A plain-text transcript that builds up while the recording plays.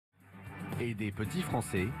et des petits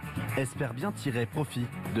Français espèrent bien tirer profit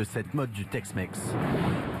de cette mode du Tex-Mex.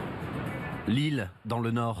 Lille, dans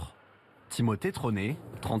le Nord. Timothée Trôné,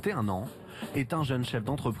 31 ans, est un jeune chef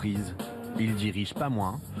d'entreprise. Il dirige pas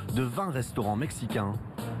moins de 20 restaurants mexicains.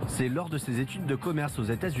 C'est lors de ses études de commerce aux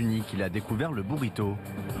États-Unis qu'il a découvert le burrito.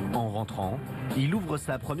 En rentrant, il ouvre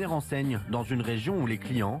sa première enseigne dans une région où les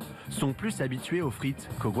clients sont plus habitués aux frites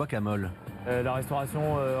qu'au guacamole. La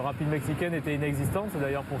restauration rapide mexicaine était inexistante, c'est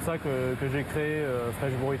d'ailleurs pour ça que j'ai créé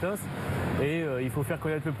Fresh Burritos. Et il faut faire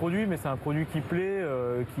connaître le produit, mais c'est un produit qui plaît,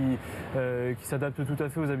 qui s'adapte tout à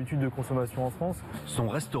fait aux habitudes de consommation en France. Son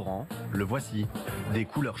restaurant, le voici. Des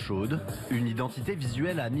couleurs chaudes, une identité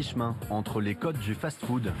visuelle à mi-chemin entre les codes du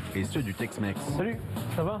fast-food et ceux du Tex-Mex. Salut,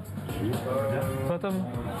 ça va? Ça va Tom?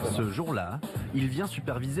 Ce jour-là, il vient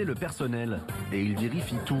superviser le personnel et il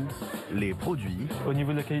vérifie tout, les produits. Au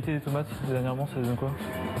niveau de la qualité des tomates, dernièrement, ça donne quoi?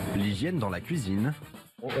 L'hygiène dans la cuisine.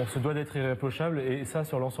 On se doit d'être irréprochable et ça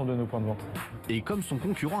sur l'ensemble de nos points de vente. Et comme son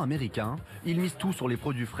concurrent américain, il mise tout sur les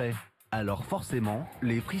produits frais. Alors forcément,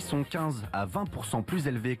 les prix sont 15 à 20% plus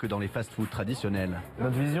élevés que dans les fast-foods traditionnels.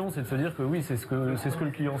 Notre vision, c'est de se dire que oui, c'est ce que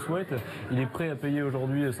le client souhaite. Il est prêt à payer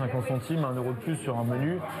aujourd'hui 50 centimes, 1 euro de plus sur un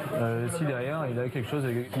menu, si derrière il a quelque chose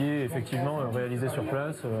qui est effectivement réalisé sur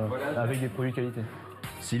place avec des produits qualité.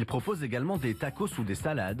 S'il propose également des tacos ou des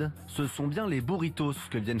salades, ce sont bien les burritos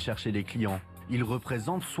que viennent chercher les clients. Ils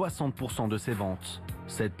représentent 60% de ses ventes.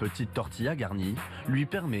 Cette petite tortilla garnie lui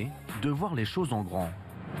permet de voir les choses en grand.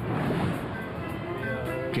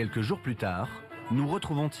 Quelques jours plus tard, nous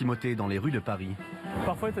retrouvons Timothée dans les rues de Paris.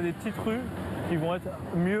 Parfois, tu as des petites rues qui vont être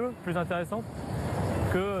mieux, plus intéressantes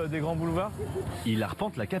que des grands boulevards. Il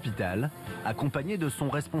arpente la capitale, accompagné de son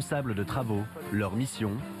responsable de travaux. Leur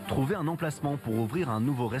mission, trouver un emplacement pour ouvrir un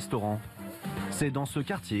nouveau restaurant. C'est dans ce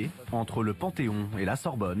quartier, entre le Panthéon et la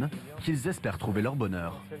Sorbonne, qu'ils espèrent trouver leur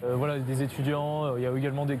bonheur. Voilà, des étudiants, il y a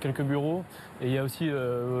également quelques bureaux, et il y a aussi,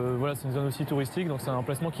 voilà, c'est une zone aussi touristique, donc c'est un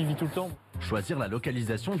emplacement qui vit tout le temps. Choisir la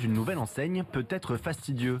localisation d'une nouvelle enseigne peut être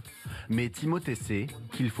fastidieux, mais Timothée sait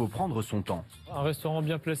qu'il faut prendre son temps. Un restaurant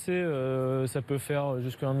bien placé, ça peut faire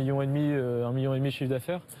jusqu'à 1,5 million, 1,5 million de chiffre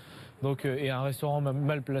d'affaires. Donc, et un restaurant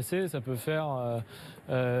mal placé, ça peut faire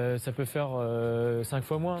 5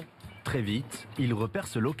 fois moins. Très vite, il repère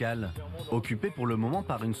ce local, occupé pour le moment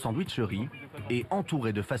par une sandwicherie et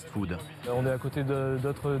entouré de fast-food. On est à côté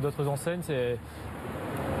d'autres enseignes,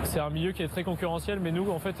 c'est un milieu qui est très concurrentiel, mais nous,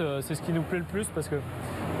 en fait, c'est ce qui nous plaît le plus parce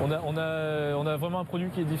qu'on a vraiment un produit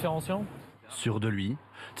qui est différenciant. Sûr de lui,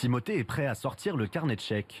 Timothée est prêt à sortir le carnet de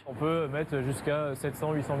chèques. On peut mettre jusqu'à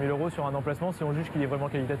 700 800 000 euros sur un emplacement si on juge qu'il est vraiment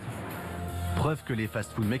qualitatif. Preuve que les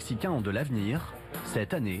fast-foods mexicains ont de l'avenir,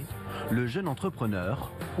 cette année, le jeune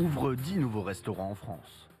entrepreneur ouvre 10 nouveaux restaurants en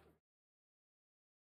France.